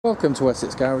Welcome to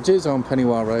Wessex Garages on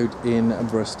Pennywell Road in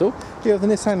Bristol. Here have the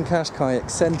NISSAN QASHQAI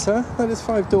ACENTA. That is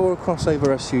 5-door crossover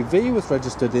SUV, was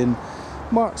registered in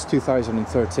March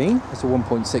 2013. It's a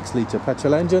 1.6 litre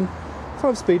petrol engine,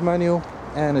 5-speed manual,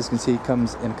 and as you can see it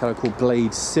comes in a colour called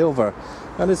Blade Silver.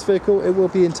 Now this vehicle, it will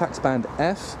be in tax band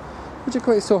F, which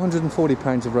equates to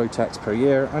 £140 of road tax per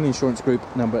year, and insurance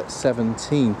group number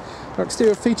 17. Our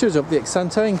exterior features of the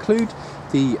ACENTA include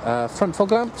the front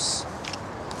fog lamps,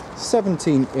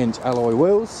 17-inch alloy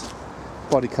wheels,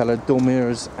 body coloured door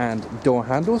mirrors and door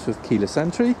handles with keyless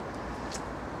entry.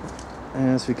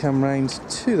 As we come round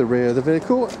to the rear of the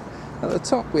vehicle, at the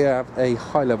top we have a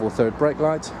high level third brake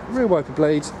light, rear wiper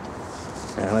blade,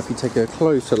 and if you take a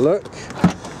closer look,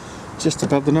 just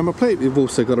above the number plate we've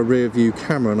also got a rear view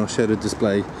camera, and I'll show the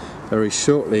display very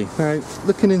shortly. Now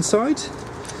looking inside,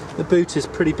 the boot is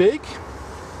pretty big.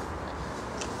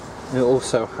 It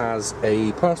also has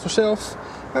a parcel shelf.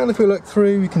 And if we look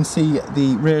through, you can see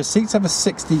the rear seats have a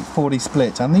 60-40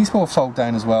 split, and these will fold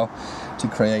down as well to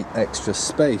create extra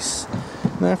space.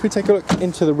 Now if we take a look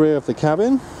into the rear of the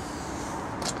cabin,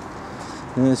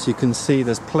 as you can see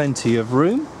there's plenty of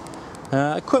room.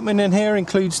 Equipment in here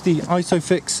includes the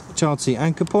ISOFIX child seat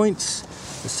anchor points,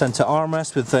 the centre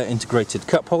armrest with integrated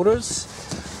cup holders,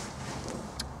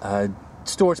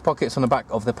 storage pockets on the back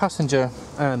of the passenger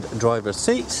and driver's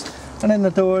seats, and in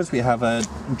the doors we have a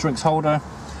drinks holder,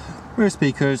 rear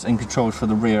speakers and controls for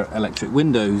the rear electric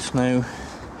windows. Now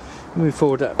move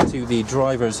forward up to the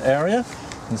driver's area,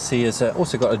 you can see it's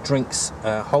also got a drinks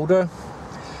holder,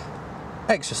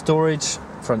 extra storage,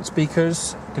 front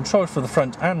speakers, controls for the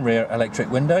front and rear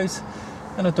electric windows,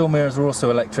 and the door mirrors are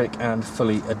also electric and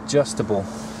fully adjustable.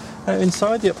 Now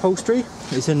inside, the upholstery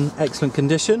is in excellent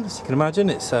condition. As you can imagine,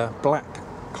 it's black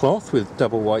cloth with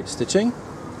double white stitching.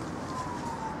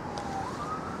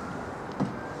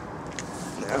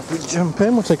 If we jump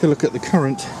in, we'll take a look at the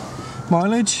current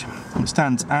mileage. It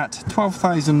stands at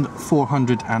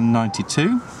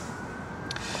 12,492.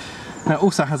 Now it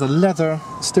also has a leather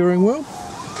steering wheel,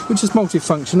 which is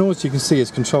multifunctional. As you can see,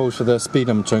 it's controls for the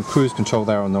speedometer and cruise control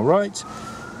there on the right,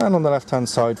 and on the left hand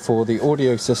side for the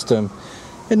audio system.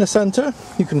 In the centre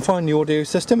you can find the audio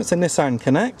system. It's a Nissan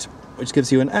Connect, which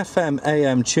gives you an FM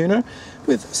AM tuner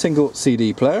with single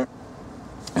CD player.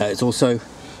 It's also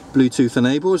Bluetooth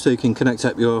enabled, so you can connect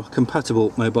up your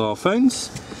compatible mobile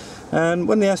phones. And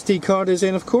when the SD card is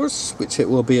in, of course, which it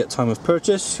will be at time of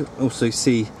purchase, you'll also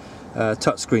see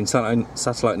touchscreen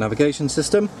satellite navigation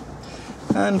system.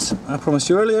 And I promised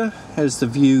you earlier, here's the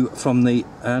view from the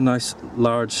nice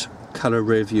large colour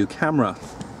rear view camera.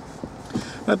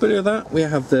 Below that we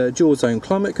have the dual zone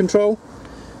climate control,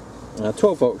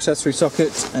 12-volt accessory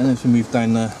sockets, and if we move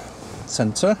down the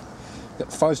centre, you've got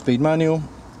the 5-speed manual,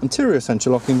 interior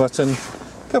central locking button, a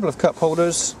couple of cup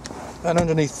holders, and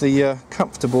underneath the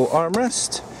comfortable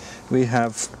armrest we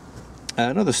have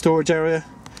another storage area,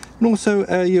 and also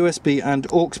a USB and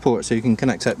aux port, so you can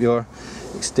connect up your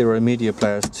exterior media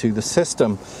players to the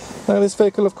system. Now this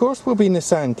vehicle of course will be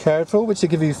Nissan cared for, which will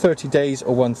give you 30 days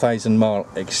or 1,000 mile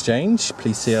exchange.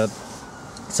 Please see our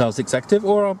sales executive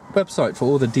or our website for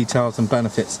all the details and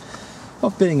benefits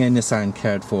of being a Nissan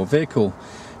cared for vehicle.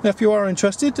 Now if you are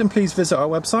interested, then please visit our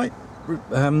website,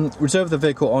 reserve the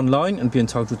vehicle online and be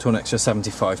entitled to an extra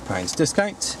 £75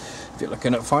 discount. If you're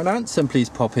looking at finance, then please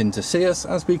pop in to see us,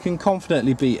 as we can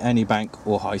confidently beat any bank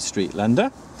or high street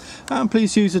lender. And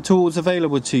please use the tools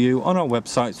available to you on our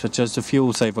website, such as the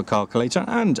fuel saver calculator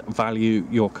and value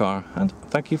your car. And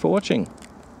thank you for watching.